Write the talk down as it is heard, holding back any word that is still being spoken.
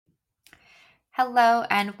Hello,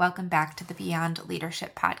 and welcome back to the Beyond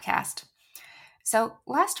Leadership podcast. So,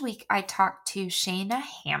 last week I talked to Shayna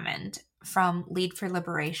Hammond from Lead for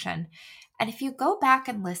Liberation. And if you go back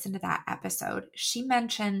and listen to that episode, she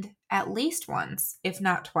mentioned at least once, if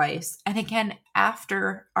not twice, and again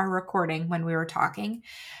after our recording when we were talking,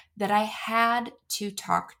 that I had to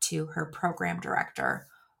talk to her program director,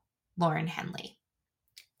 Lauren Henley.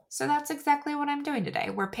 So that's exactly what I'm doing today.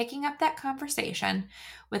 We're picking up that conversation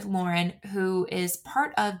with Lauren, who is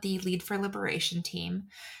part of the Lead for Liberation team.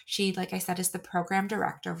 She, like I said, is the program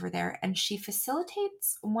director over there, and she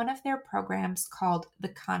facilitates one of their programs called The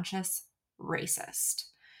Conscious Racist.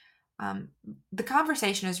 Um, the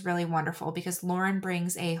conversation is really wonderful because Lauren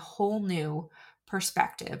brings a whole new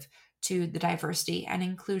perspective to the diversity and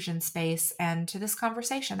inclusion space and to this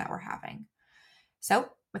conversation that we're having. So,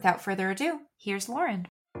 without further ado, here's Lauren.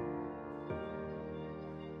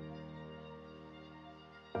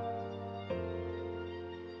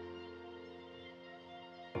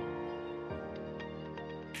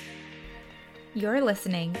 You're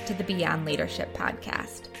listening to the Beyond Leadership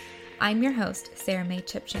podcast. I'm your host, Sarah Mae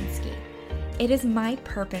Chipchinsky. It is my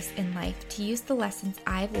purpose in life to use the lessons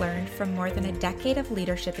I've learned from more than a decade of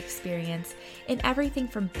leadership experience in everything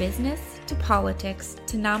from business to politics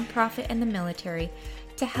to nonprofit and the military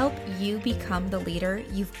to help you become the leader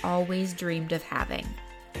you've always dreamed of having.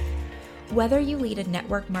 Whether you lead a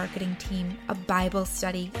network marketing team, a Bible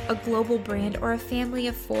study, a global brand, or a family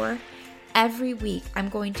of four, every week, I'm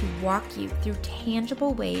going to walk you through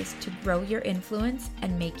tangible ways to grow your influence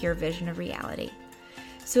and make your vision a reality.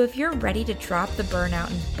 So if you're ready to drop the burnout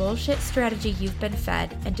and bullshit strategy you've been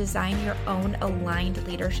fed and design your own aligned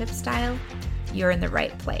leadership style, you're in the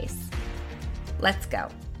right place. Let's go.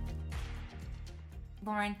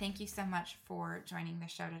 Lauren, thank you so much for joining the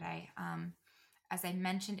show today. As I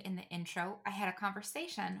mentioned in the intro, I had a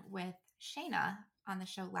conversation with Shayna on the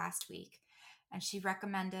show last week, and she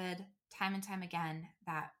recommended time and time again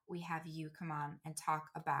that we have you come on and talk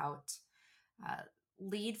about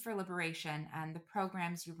Lead for Liberation and the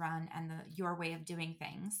programs you run and your way of doing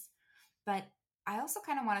things. But I also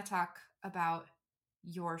kind of want to talk about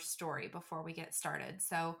your story before we get started.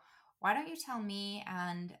 So why don't you tell me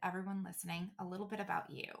and everyone listening a little bit about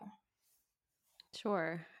you?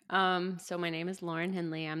 Sure. So my name is Lauren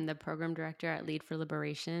Henley. I'm the program director at Lead for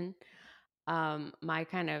Liberation. My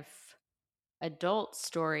kind of adult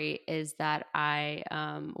story is that I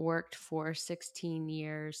worked for 16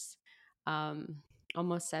 years,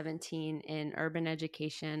 almost 17, in urban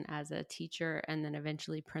education as a teacher and then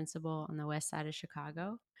eventually principal on the west side of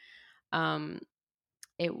Chicago. Um,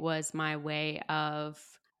 it was my way of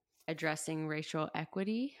addressing racial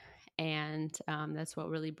equity. And that's what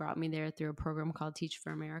really brought me there through a program called Teach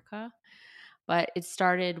for America. But it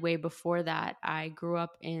started way before that. I grew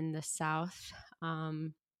up in the South,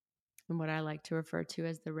 in what I like to refer to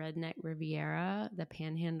as the Redneck Riviera, the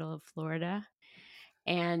panhandle of Florida.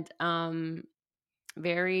 And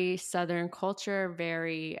very Southern culture,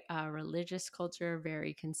 very religious culture,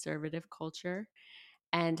 very conservative culture,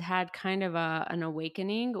 and had kind of an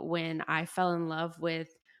awakening when I fell in love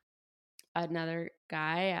with another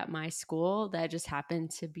guy at my school that just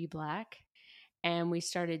happened to be Black. And we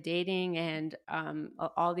started dating, and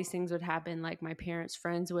all these things would happen. Like my parents'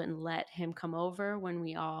 friends wouldn't let him come over when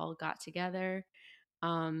we all got together.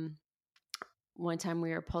 Um, one time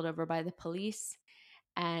we were pulled over by the police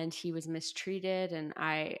and he was mistreated, and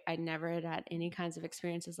I never had any kinds of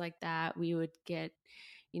experiences like that. We would get,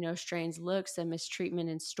 strange looks and mistreatment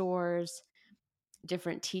in stores.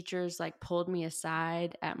 Different teachers like pulled me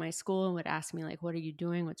aside at my school and would ask me like, what are you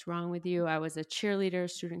doing, what's wrong with you? I was a cheerleader,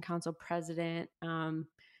 student council president,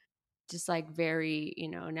 just like very,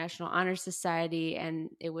 National Honor Society,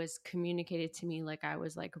 and it was communicated to me like I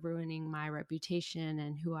was like ruining my reputation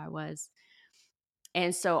and who I was.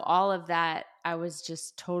 And so all of that, I was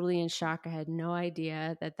just totally in shock. I had no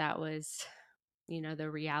idea that that was,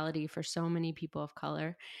 the reality for so many people of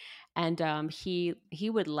color. And he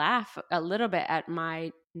would laugh a little bit at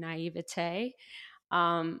my naivete,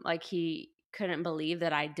 like he couldn't believe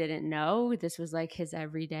that I didn't know. This was like his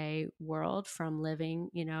everyday world from living,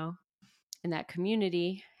 in that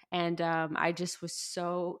community. And I just was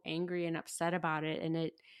so angry and upset about it, and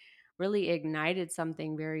it really ignited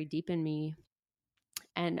something very deep in me.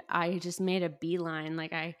 And I just made a beeline.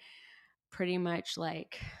 Like I pretty much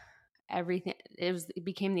like everything, it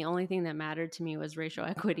became the only thing that mattered to me was racial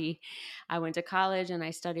equity. I went to college and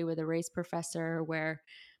I studied with a race professor where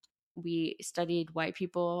we studied white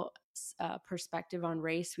people's perspective on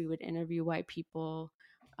race. We would interview white people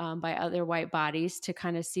by other white bodies to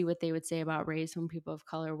kind of see what they would say about race when people of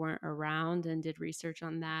color weren't around, and did research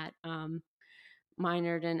on that.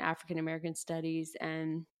 minored in African American studies,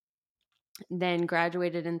 and then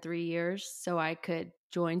graduated in 3 years so I could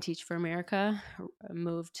join Teach for America,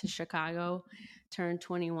 moved to Chicago, turned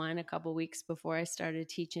 21 a couple weeks before I started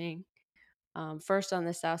teaching, first on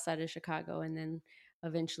the south side of Chicago and then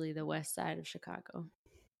eventually the west side of Chicago.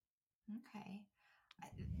 Okay.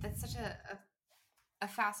 That's such a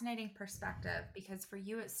fascinating perspective because for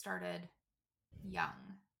you it started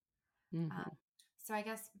young. Um, Hmm. so I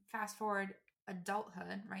guess fast forward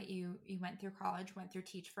adulthood, right? You went through college, went through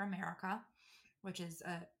Teach for America, which is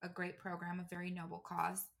a great program, a very noble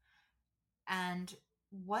cause. And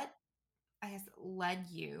what I guess led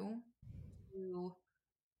you to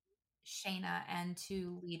Shayna and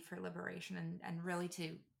to Lead for Liberation and really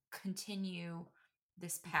to continue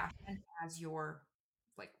this passion as your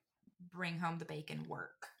like bring home the bacon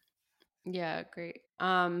work. Yeah, great.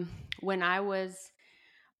 When I was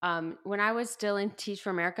still in Teach for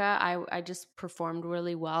America, I just performed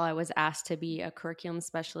really well. I was asked to be a curriculum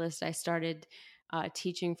specialist. I started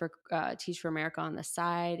teaching for Teach for America on the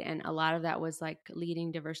side, and a lot of that was like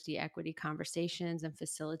leading diversity equity conversations and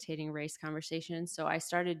facilitating race conversations. So I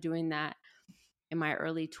started doing that in my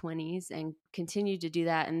early 20s and continued to do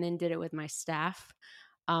that, and then did it with my staff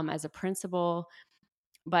as a principal.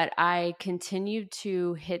 But I continued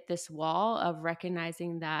to hit this wall of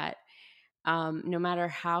recognizing that no matter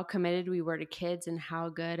how committed we were to kids and how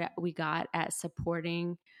good we got at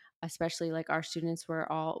supporting, especially like our students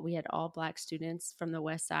we had all Black students from the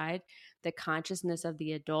West Side, the consciousness of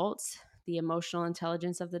the adults, the emotional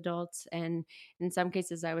intelligence of the adults, and in some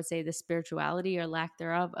cases, I would say the spirituality or lack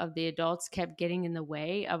thereof of the adults kept getting in the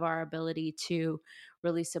way of our ability to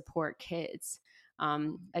really support kids.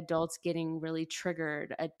 Adults getting really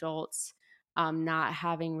triggered, adults not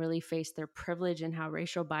having really faced their privilege and how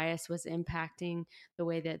racial bias was impacting the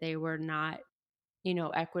way that they were not,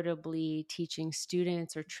 equitably teaching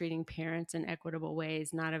students or treating parents in equitable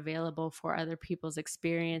ways, not available for other people's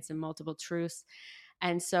experience and multiple truths.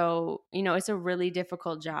 And so, it's a really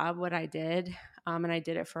difficult job what I did. And I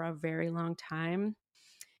did it for a very long time.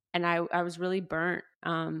 And I was really burnt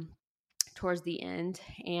towards the end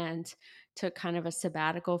and took kind of a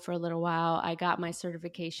sabbatical for a little while. I got my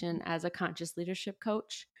certification as a conscious leadership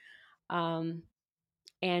coach, um,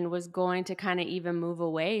 and was going to kind of even move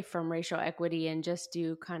away from racial equity and just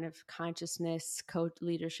do kind of consciousness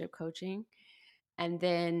leadership coaching. And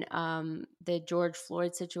then the George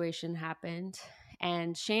Floyd situation happened.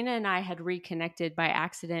 And Shayna and I had reconnected by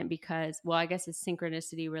accident because, well, I guess it's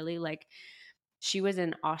synchronicity, really. Like, she was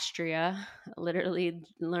in Austria, literally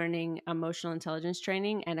learning emotional intelligence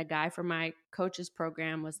training. And a guy from my coach's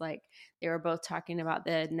program was like, they were both talking about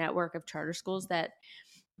the network of charter schools that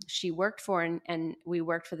she worked for, and we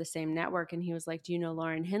worked for the same network. And he was like, do you know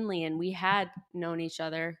Lauren Henley? And we had known each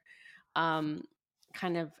other um,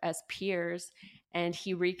 kind of as peers. And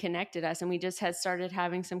he reconnected us, and we just had started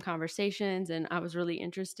having some conversations. And I was really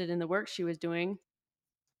interested in the work she was doing,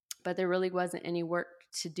 but there really wasn't any work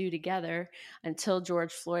to do together until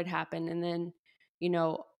George Floyd happened. And then,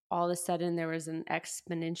 all of a sudden there was an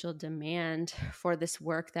exponential demand for this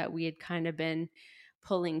work that we had kind of been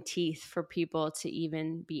pulling teeth for people to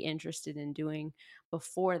even be interested in doing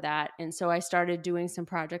before that. And so I started doing some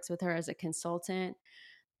projects with her as a consultant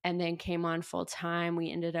and then came on full time.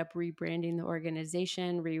 We ended up rebranding the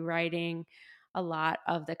organization, rewriting a lot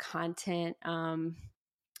of the content.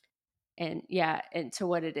 And yeah, and to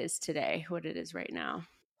what it is today, what it is right now.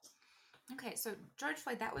 Okay, so George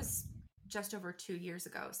Floyd, that was just over 2 years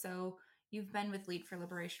ago. So you've been with Lead for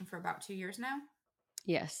Liberation for about 2 years now?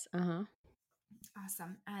 Yes. Uh-huh.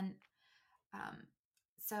 Awesome. And um,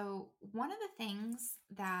 so one of the things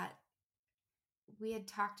that we had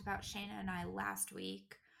talked about, Shayna and I, last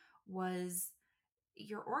week was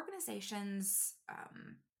your organization's,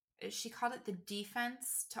 she called it the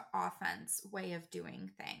defense to offense way of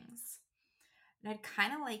doing things. And I'd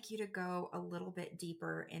kind of like you to go a little bit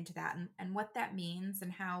deeper into that and what that means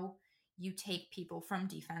and how you take people from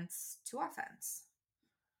defense to offense.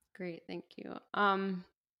 Great. Thank you.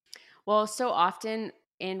 Well, so often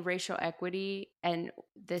in racial equity and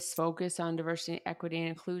this focus on diversity, equity, and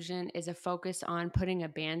inclusion is a focus on putting a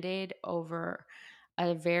band-aid over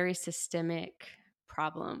a very systemic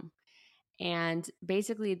problem. And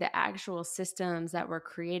basically, the actual systems that were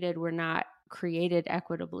created were not created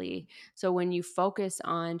equitably. So when you focus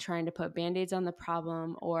on trying to put band-aids on the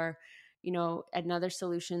problem, or another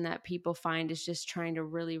solution that people find is just trying to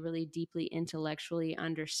really, really deeply intellectually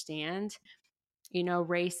understand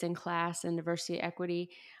race and class and diversity, equity.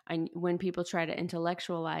 And when people try to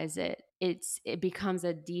intellectualize it, it becomes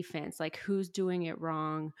a defense, like who's doing it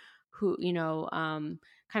wrong, who,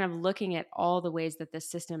 kind of looking at all the ways that the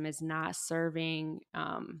system is not serving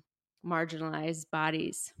marginalized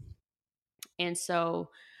bodies. And so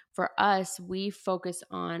for us, we focus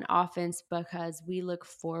on offense because we look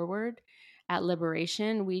forward at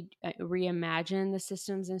liberation. We reimagine the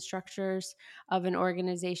systems and structures of an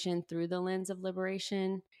organization through the lens of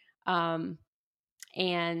liberation, um,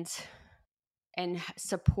 and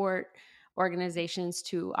support organizations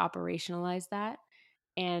to operationalize that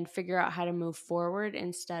and figure out how to move forward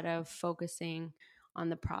instead of focusing on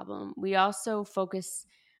the problem. We also focus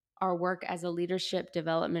our work as a leadership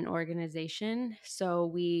development organization.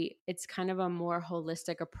 So it's kind of a more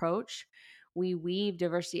holistic approach. We weave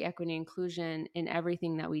diversity, equity, inclusion in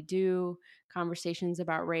everything that we do, conversations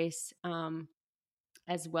about race,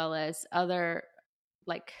 as well as other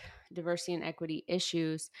like diversity and equity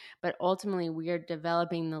issues. But ultimately, we are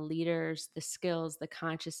developing the leaders, the skills, the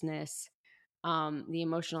consciousness, the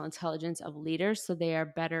emotional intelligence of leaders so they are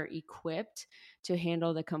better equipped to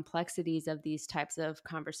handle the complexities of these types of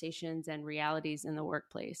conversations and realities in the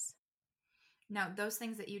workplace. Now, those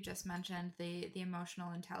things that you just mentioned, the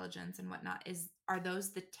emotional intelligence and whatnot, are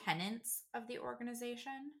those the tenets of the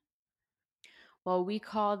organization? Well, we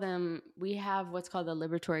have what's called the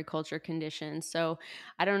liberatory culture condition. So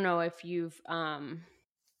I don't know if you've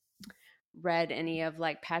read any of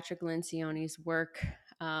like Patrick Lencioni's work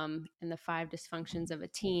in the five dysfunctions of a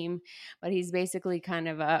team, but he's basically kind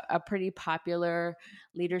of a pretty popular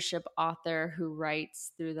leadership author who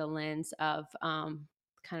writes through the lens of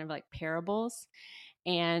kind of like parables.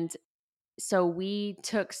 And so we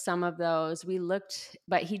took some of those, we looked,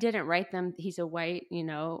 but he didn't write them. He's a white,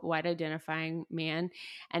 white identifying man,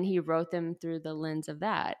 and he wrote them through the lens of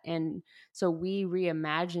that. And so we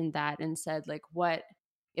reimagined that and said, like, what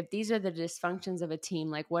if these are the dysfunctions of a team?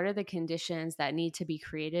 Like, what are the conditions that need to be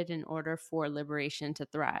created in order for liberation to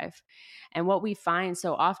thrive? And what we find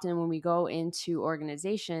so often when we go into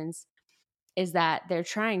organizations is that they're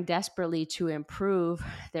trying desperately to improve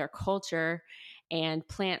their culture and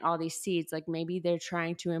plant all these seeds. Like maybe they're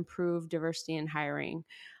trying to improve diversity in hiring,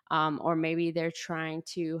 or maybe they're trying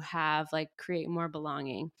to create more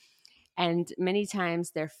belonging. And many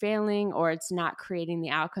times they're failing or it's not creating the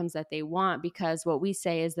outcomes that they want because what we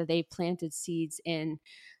say is that they planted seeds in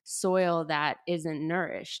soil that isn't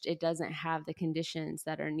nourished. It doesn't have the conditions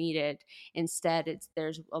that are needed. Instead,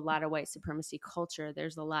 there's a lot of white supremacy culture.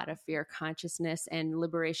 There's a lot of fear consciousness, and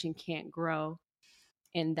liberation can't grow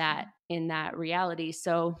in that reality.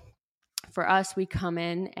 So for us, we come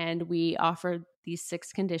in and we offer these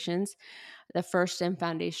 6 conditions. The first and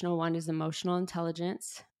foundational one is emotional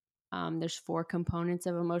intelligence. There's 4 components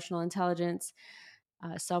of emotional intelligence: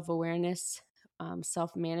 self-awareness,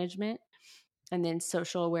 self-management, and then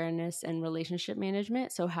social awareness and relationship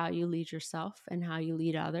management. So how you lead yourself and how you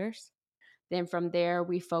lead others. Then from there,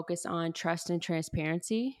 we focus on trust and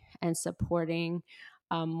transparency and supporting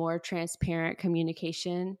more transparent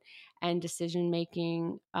communication and decision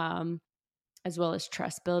making, as well as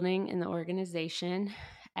trust building in the organization.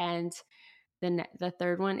 And then the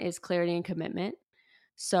third one is clarity and commitment.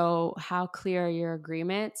 So, how clear are your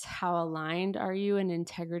agreements? How aligned are you in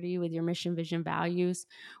integrity with your mission, vision, values?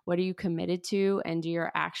 What are you committed to? And do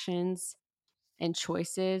your actions and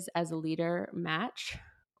choices as a leader match,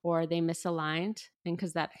 or are they misaligned? And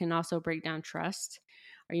because that can also break down trust.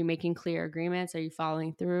 Are you making clear agreements? Are you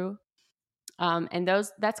following through? And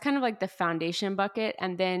that's kind of like the foundation bucket.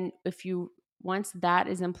 And then once that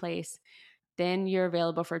is in place, then you're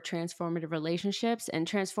available for transformative relationships. And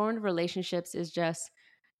transformative relationships is just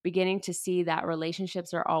beginning to see that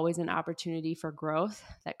relationships are always an opportunity for growth,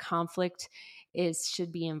 that conflict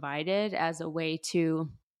should be invited as a way to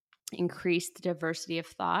increase the diversity of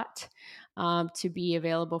thought, to be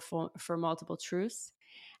available for multiple truths.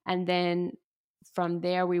 And then from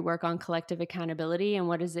there, we work on collective accountability and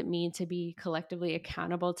what does it mean to be collectively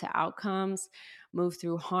accountable to outcomes, move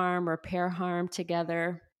through harm, repair harm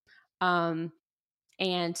together,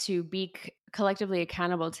 and to be collectively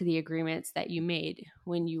accountable to the agreements that you made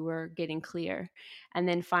when you were getting clear. And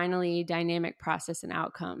then finally, dynamic process and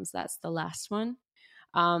outcomes. That's the last one.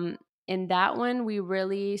 In that one, we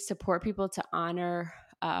really support people to honor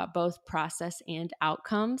both process and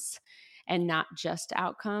outcomes and not just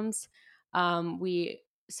outcomes. We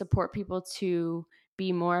support people to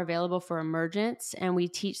be more available for emergence, and we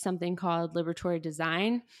teach something called liberatory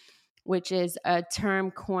design, which is a term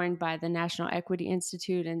coined by the National Equity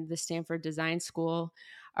Institute and the Stanford Design School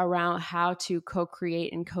around how to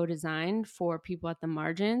co-create and co-design for people at the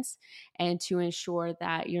margins and to ensure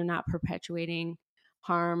that you're not perpetuating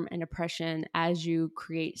harm and oppression as you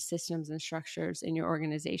create systems and structures in your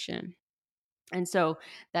organization. And so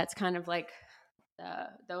that's kind of like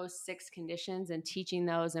those 6 conditions and teaching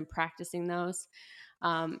those and practicing those.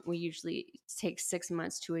 We usually take 6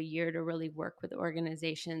 months to a year to really work with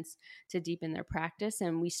organizations to deepen their practice.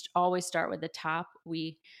 And we always start with the top.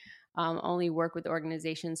 We only work with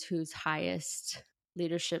organizations whose highest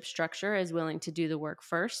leadership structure is willing to do the work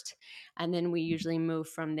first. And then we usually move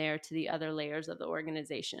from there to the other layers of the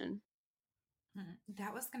organization.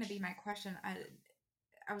 That was going to be my question.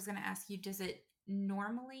 I was going to ask you, does it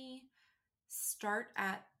normally start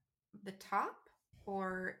at the top,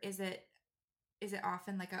 or is it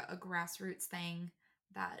often like a grassroots thing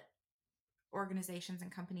that organizations and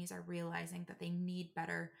companies are realizing that they need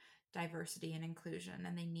better diversity and inclusion,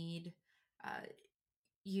 and they need uh,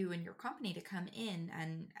 you and your company to come in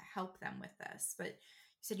and help them with this? But you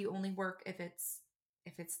said you only work if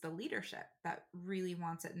it's the leadership that really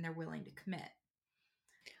wants it and they're willing to commit.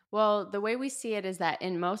 Well, the way we see it is that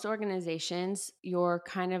in most organizations, you're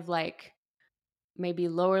kind of like maybe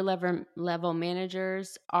lower level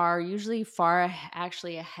managers are usually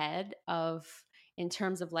actually ahead of, in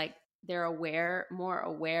terms of like they're more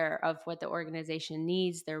aware of what the organization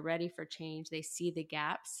needs. They're ready for change. They see the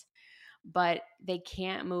gaps, but they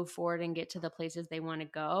can't move forward and get to the places they want to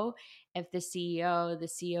go if the CEO, the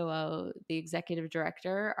COO, the executive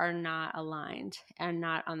director are not aligned and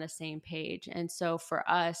not on the same page. And so for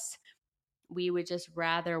us, we would just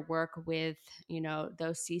rather work with,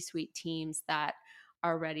 those C-suite teams that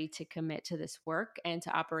are ready to commit to this work and to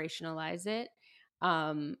operationalize it,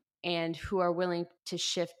 and who are willing to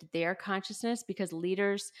shift their consciousness, because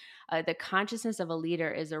leaders, the consciousness of a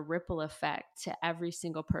leader is a ripple effect to every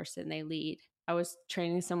single person they lead. I was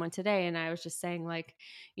training someone today and I was just saying, like,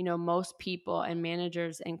 most people and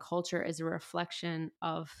managers and culture is a reflection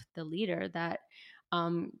of the leader that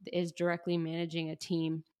is directly managing a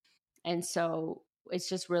team. And so it's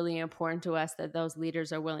just really important to us that those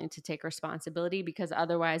leaders are willing to take responsibility, because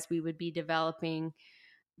otherwise we would be developing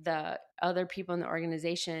the other people in the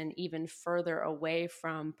organization even further away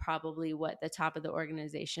from probably what the top of the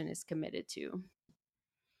organization is committed to.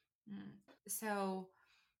 So,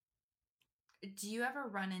 do you ever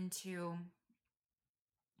run into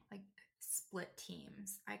like split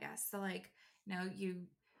teams, I guess? So, like, you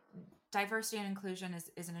diversity and inclusion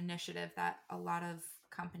is an initiative that a lot of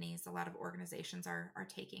companies, a lot of organizations are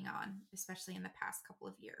taking on, especially in the past couple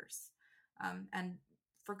of years, and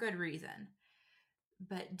for good reason.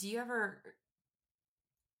 But do you ever,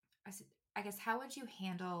 I guess, how would you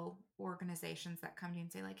handle organizations that come to you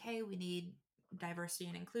and say, like, hey, we need diversity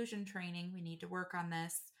and inclusion training, we need to work on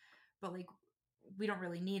this, but like, we don't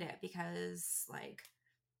really need it because like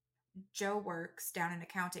Joe works down in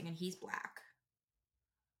accounting and he's black?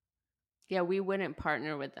 Yeah, we wouldn't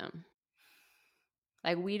partner with them.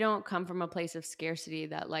 Like, we don't come from a place of scarcity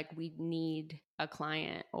that like we need a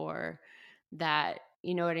client, or that,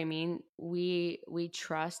 you know what I mean? We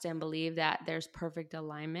trust and believe that there's perfect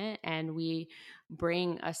alignment, and we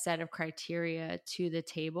bring a set of criteria to the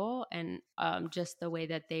table, and just the way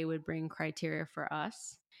that they would bring criteria for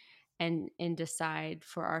us, and decide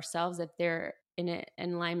for ourselves if they're in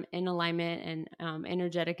alignment and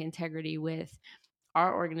energetic integrity with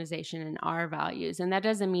our organization and our values. And that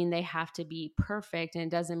doesn't mean they have to be perfect, and it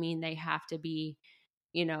doesn't mean they have to be,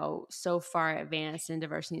 so far advanced in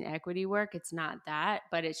diversity and equity work. It's not that,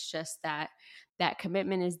 but it's just that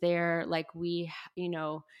commitment is there. Like,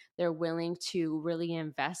 they're willing to really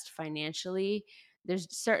invest financially. There's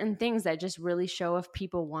certain things that just really show if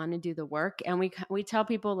people want to do the work. And we tell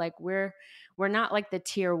people, like, we're not like the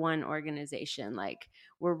tier 1 organization. Like,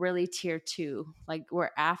 we're really tier 2. Like,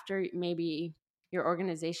 we're after maybe your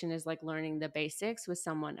organization is like learning the basics with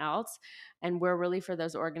someone else. And we're really for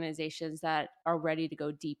those organizations that are ready to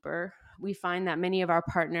go deeper. We find that many of our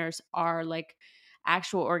partners are like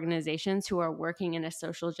actual organizations who are working in a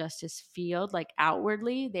social justice field. Like,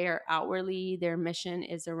 outwardly, their mission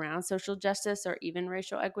is around social justice or even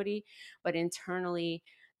racial equity, but internally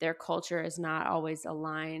their culture is not always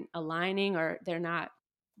aligning, or they're not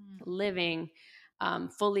living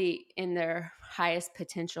fully in their highest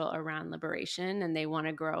potential around liberation, and they want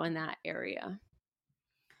to grow in that area.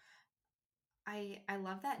 I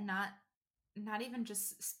love that. Not even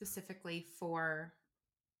just specifically for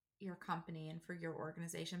your company and for your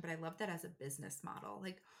organization, but I love that as a business model.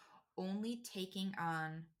 Like, only taking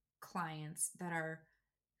on clients that are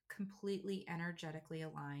completely energetically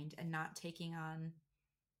aligned, and not taking on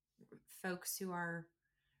folks who are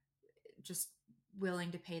just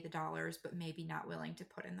willing to pay the dollars but maybe not willing to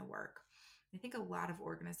put in the work. I think a lot of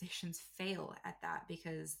organizations fail at that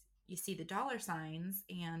because you see the dollar signs,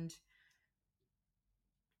 and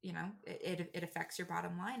it affects your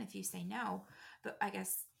bottom line if you say no. But I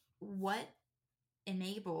guess, what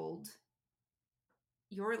enabled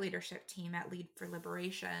your leadership team at Lead for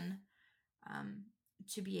Liberation um,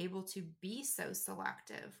 to be able to be so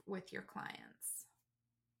selective with your clients?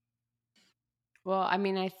 Well, I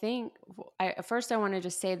mean, I think first I want to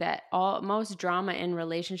just say that most drama in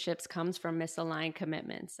relationships comes from misaligned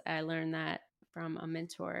commitments. I learned that from a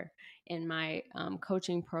mentor in my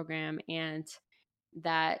coaching program, and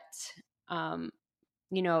that um,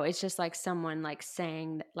 it's just like someone like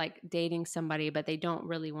saying like dating somebody, but they don't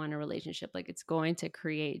really want a relationship. Like it's going to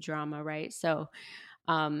create drama, right? So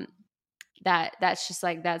um, that's just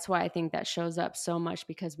like that's why I think that shows up so much,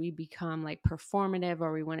 because we become like performative,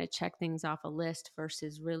 or we want to check things off a list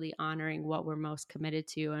versus really honoring what we're most committed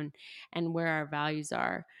to, and where our values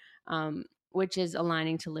are, which is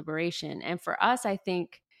aligning to liberation. And for us, I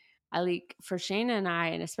think for Shayna and I,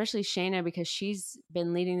 and especially Shayna, because she's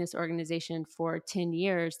been leading this organization for 10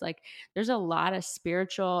 years, like there's a lot of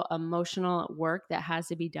spiritual, emotional work that has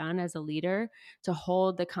to be done as a leader to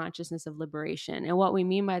hold the consciousness of liberation. And what we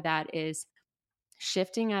mean by that is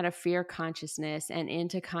shifting out of fear consciousness and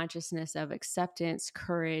into consciousness of acceptance,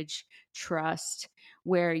 courage, trust,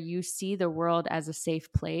 where you see the world as a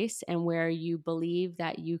safe place and where you believe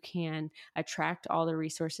that you can attract all the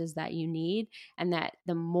resources that you need. And that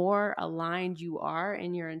the more aligned you are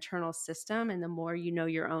in your internal system and the more you know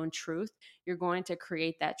your own truth, you're going to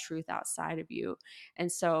create that truth outside of you.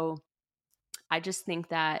 And so I just think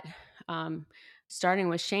that starting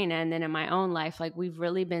with Shayna and then in my own life, like we've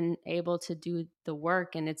really been able to do the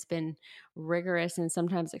work, and it's been rigorous and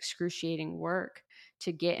sometimes excruciating work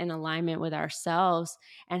to get in alignment with ourselves,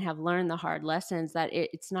 and have learned the hard lessons that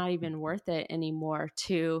it's not even worth it anymore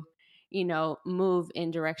to, move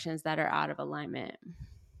in directions that are out of alignment.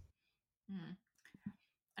 Hmm.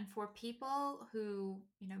 And for people who,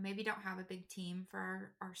 maybe don't have a big team,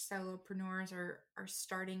 for our solopreneurs or our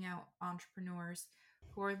starting out entrepreneurs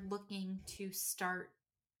who are looking to start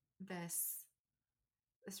this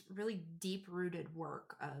really deep rooted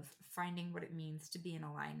work of finding what it means to be in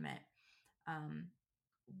alignment, um,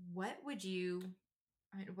 what would you,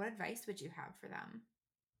 I mean, what advice would you have for them?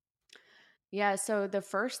 Yeah. So the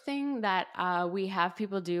first thing that we have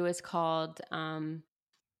people do is called an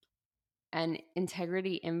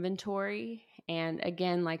integrity inventory. And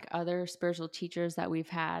again, like other spiritual teachers that we've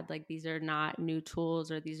had, like these are not new tools,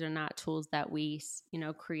 or these are not tools that we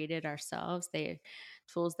created ourselves. They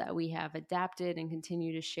tools that we have adapted and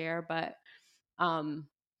continue to share. But um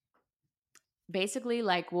basically,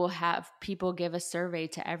 like we'll have people give a survey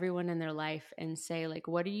to everyone in their life and say, like,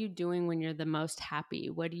 what are you doing when you're the most happy?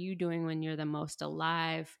 What are you doing when you're the most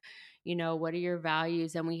alive? What are your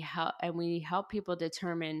values? And we help people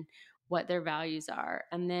determine what their values are,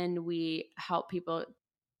 and then we help people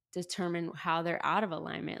determine how they're out of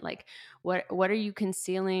alignment. Like what are you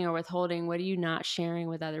concealing or withholding? What are you not sharing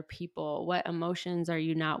with other people? What emotions are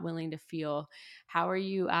you not willing to feel? How are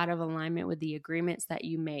you out of alignment with the agreements that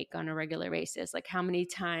you make on a regular basis? Like how many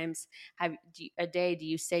times a day do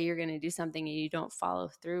you say you're going to do something and you don't follow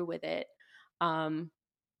through with it?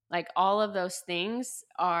 Like all of those things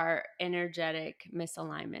are energetic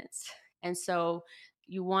misalignments. And so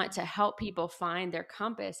you want to help people find their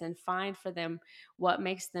compass and find for them what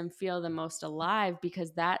makes them feel the most alive,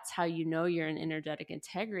 because that's how you know you're in energetic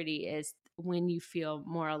integrity, is when you feel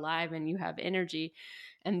more alive and you have energy.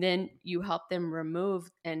 And then you help them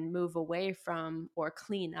remove and move away from or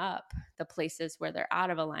clean up the places where they're out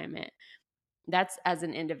of alignment. That's as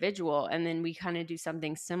an individual. And then we kind of do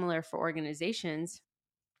something similar for organizations.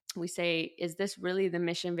 We say, is this really the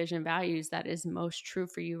mission, vision, values that is most true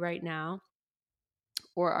for you right now?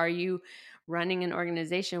 Or are you running an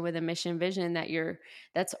organization with a mission vision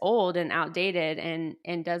that's old and outdated,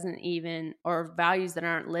 and doesn't even, or values that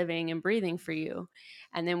aren't living and breathing for you?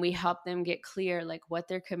 And then we help them get clear like what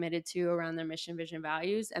they're committed to around their mission, vision,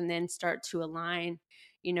 values, and then start to align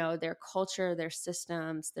their culture, their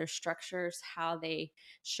systems, their structures, how they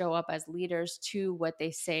show up as leaders to what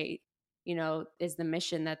they say is the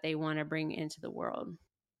mission that they want to bring into the world.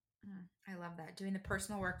 I love that. Doing the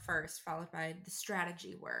personal work first, followed by the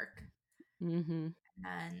strategy work. Mm-hmm. And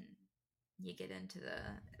then you get into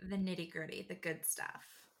the nitty gritty, the good stuff.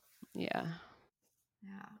 Yeah.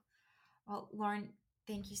 Yeah. Well, Lauren,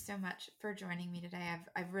 thank you so much for joining me today.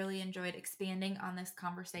 I've really enjoyed expanding on this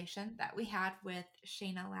conversation that we had with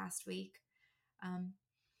Shayna last week. Um,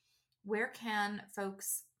 where can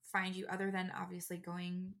folks find you other than obviously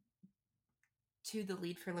going to the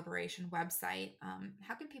Lead for Liberation website?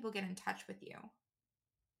 How can people get in touch with you?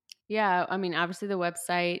 Yeah, I mean, obviously the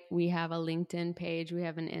website, we have a LinkedIn page, we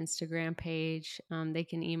have an Instagram page. They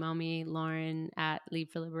can email me, Lauren at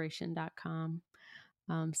leadforliberation.com.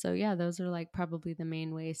 So yeah, those are like probably the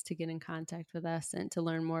main ways to get in contact with us and to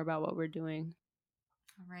learn more about what we're doing.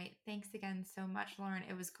 All right. Thanks again so much, Lauren.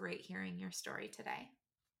 It was great hearing your story today.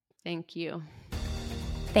 Thank you.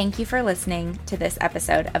 Thank you for listening to this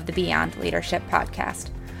episode of the Beyond Leadership Podcast.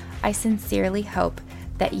 I sincerely hope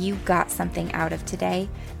that you got something out of today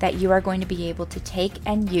that you are going to be able to take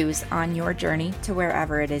and use on your journey to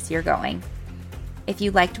wherever it is you're going. If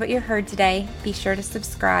you liked what you heard today, be sure to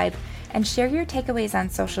subscribe and share your takeaways on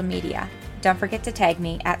social media. Don't forget to tag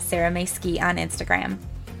me at Sarah May Ski on Instagram.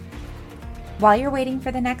 While you're waiting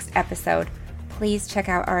for the next episode, please check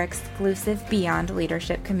out our exclusive Beyond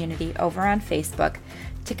Leadership community over on Facebook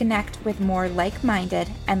to connect with more like-minded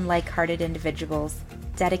and like-hearted individuals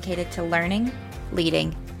dedicated to learning,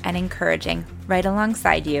 leading, and encouraging right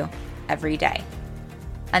alongside you every day.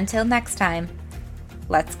 Until next time,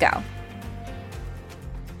 let's go.